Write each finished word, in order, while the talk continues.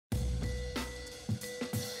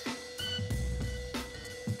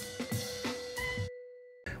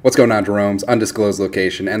What's going on, Jerome's undisclosed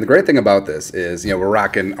location? And the great thing about this is, we're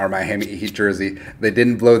rocking our Miami Heat jersey. They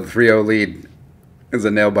didn't blow the 3-0 lead as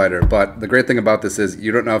a nail biter, but the great thing about this is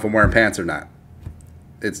you don't know if I'm wearing pants or not.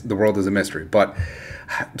 The world is a mystery. But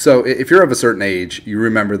so if you're of a certain age, you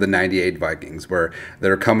remember the '98 Vikings, where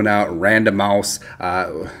they're coming out, random mouse,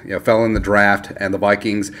 fell in the draft, and the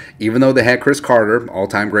Vikings, even though they had Chris Carter,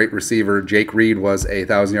 all-time great receiver, Jake Reed was a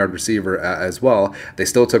 1,000-yard receiver as well, they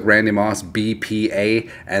still took Randy Moss,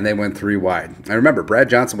 BPA, and they went 3 wide. I remember Brad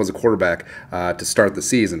Johnson was a quarterback to start the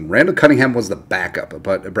season. Randall Cunningham was the backup,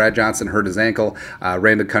 but Brad Johnson hurt his ankle.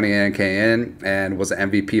 Randall Cunningham came in and was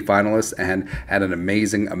an MVP finalist and had an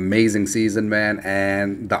amazing season, man. And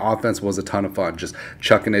the offense was a ton of fun, just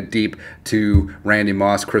chucking it deep to Randy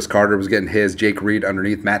Moss. Chris Carter was getting his. Jake Reed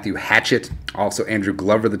underneath. Matthew Hatchett, also Andrew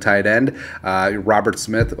Glover, the tight end. Robert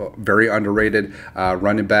Smith, very underrated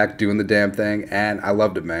running back, doing the damn thing. And I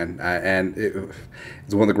loved it, man. And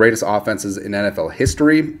it's one of the greatest offenses in NFL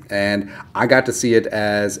history. And I got to see it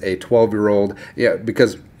as a 12-year-old,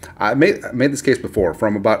 because I made this case before.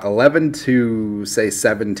 From about 11 to, say,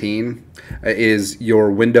 17 is your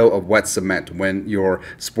window of wet cement, when your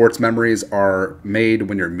sports memories are made,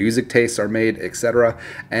 when your music tastes are made, etc.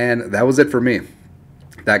 And that was it for me.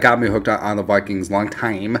 That got me hooked on the Vikings long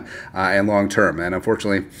time and long term. And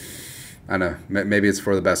unfortunately, I don't know, maybe it's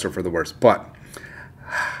for the best or for the worst. But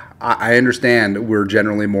I understand we're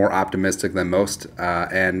generally more optimistic than most,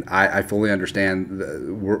 and I fully understand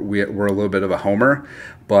we're a little bit of a homer,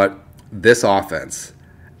 but this offense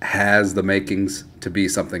has the makings to be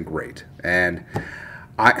something great. And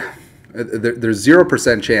there's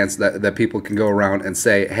 0% chance that people can go around and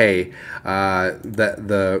say, hey, that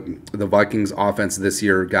the Vikings offense this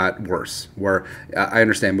year got worse. Where I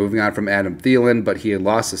understand moving on from Adam Thielen, but he had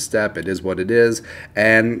lost a step. It is what it is.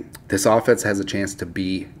 And this offense has a chance to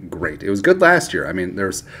be great. It was good last year. I mean,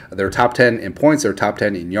 they're top 10 in points, they're top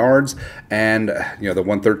 10 in yards, and they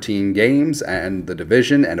won 13 games and the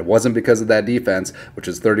division, and it wasn't because of that defense, which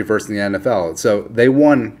is 31st in the NFL. So they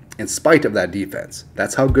won in spite of that defense.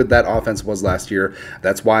 That's how good that offense was last year.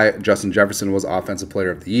 That's why Justin Jefferson was Offensive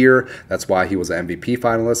Player of the Year. That's why he was an MVP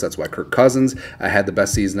finalist. That's why Kirk Cousins had the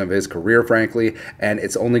best season of his career, frankly. And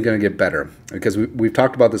it's only going to get better, because we've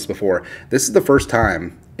talked about this before. This is the first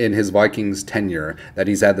time in his Vikings tenure that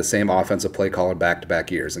he's had the same offensive play caller back-to-back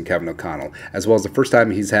years in Kevin O'Connell, as well as the first time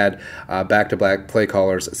he's had back-to-back play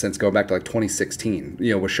callers since going back to like 2016,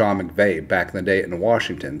 with Sean McVay back in the day in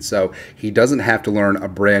Washington. So he doesn't have to learn a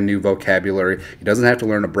brand new vocabulary. He doesn't have to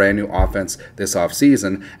learn a brand new offense this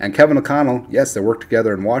offseason. And Kevin O'Connell, yes, they worked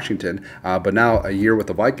together in Washington, but now a year with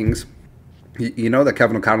the Vikings, you know that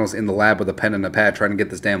Kevin O'Connell's in the lab with a pen and a pad trying to get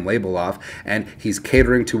this damn label off, and he's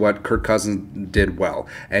catering to what Kirk Cousins did well,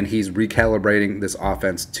 and he's recalibrating this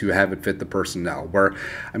offense to have it fit the personnel. Where,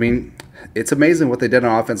 I mean, it's amazing what they did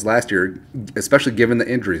on offense last year, especially given the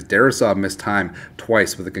injuries. Darisaw missed time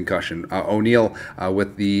twice with a concussion. O'Neal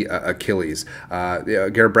with the Achilles.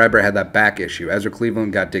 Garrett Bradbury had that back issue. Ezra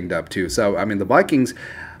Cleveland got dinged up too. So, I mean, the Vikings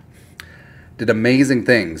did amazing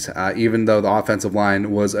things, even though the offensive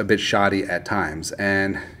line was a bit shoddy at times.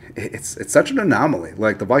 And it's such an anomaly.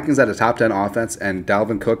 Like, the Vikings had a top 10 offense, and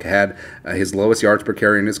Dalvin Cook had his lowest yards per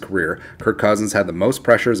carry in his career. Kirk Cousins had the most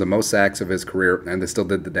pressures and most sacks of his career, and they still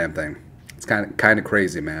did the damn thing. It's kind of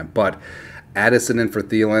crazy, man. But Addison in for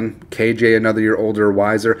Thielen, KJ another year older,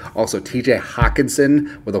 wiser. Also TJ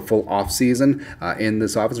Hawkinson with a full offseason in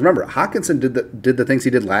this offense. Remember, Hawkinson did the things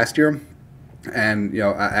he did last year. And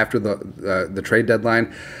after the trade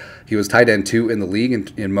deadline, he was tight end 2 in the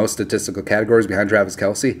league in most statistical categories behind Travis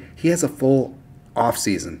Kelce. He has a full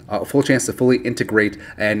offseason, a full chance to fully integrate,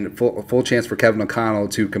 and full chance for Kevin O'Connell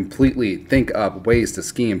to completely think up ways to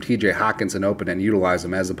scheme TJ Hawkinson open and utilize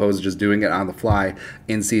him, as opposed to just doing it on the fly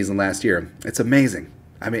in season last year. It's amazing.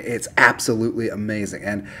 I mean, it's absolutely amazing.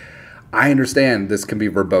 And I understand this can be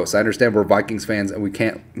verbose. I understand we're Vikings fans and we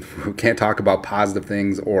can't talk about positive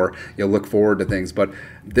things or look forward to things, but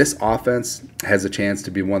this offense has a chance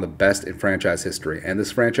to be one of the best in franchise history. And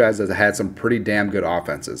this franchise has had some pretty damn good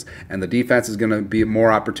offenses. And the defense is going to be more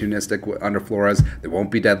opportunistic under Flores. They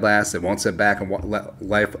won't be dead last. They won't sit back and let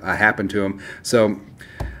life happen to them. So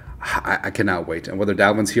I cannot wait. And whether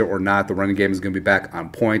Dalvin's here or not, the running game is going to be back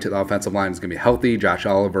on point. The offensive line is going to be healthy. Josh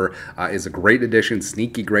Oliver is a great addition,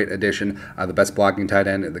 sneaky great addition, the best blocking tight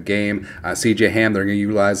end in the game. C.J. Ham, they're going to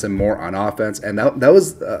utilize him more on offense. And that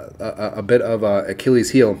was a bit of a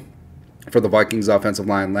Achilles heel for the Vikings offensive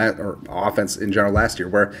line, or offense in general last year,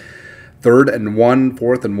 where 3rd and 1,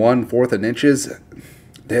 4th and 1, 4th and inches,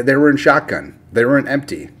 they were in shotgun. They were in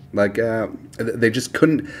empty. Like, they just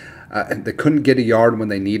couldn't they couldn't get a yard when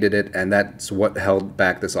they needed it, and that's what held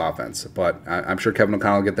back this offense. But I'm sure Kevin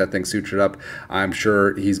O'Connell will get that thing sutured up. I'm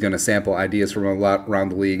sure he's going to sample ideas from a lot around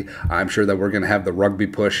the league. I'm sure that we're going to have the rugby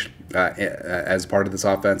push as part of this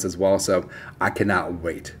offense as well. So I cannot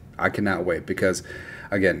wait. I cannot wait because,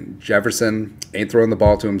 again, Jefferson ain't throwing the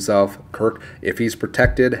ball to himself. Kirk, if he's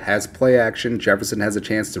protected, has play action. Jefferson has a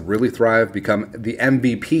chance to really thrive, become the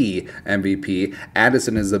MVP.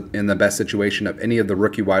 Addison is in the best situation of any of the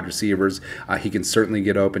rookie wide receivers. He can certainly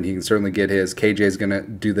get open. He can certainly get his. KJ is going to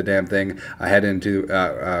do the damn thing. Head into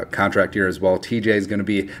contract year as well. TJ is going to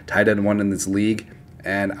be tight end one in this league,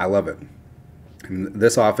 and I love it. And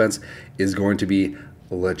this offense is going to be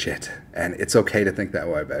legit, and it's okay to think that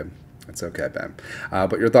way, babe. It's okay, babe.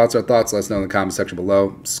 But your thoughts are thoughts. Let us know in the comment section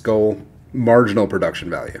below. Skull, marginal production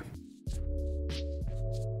value.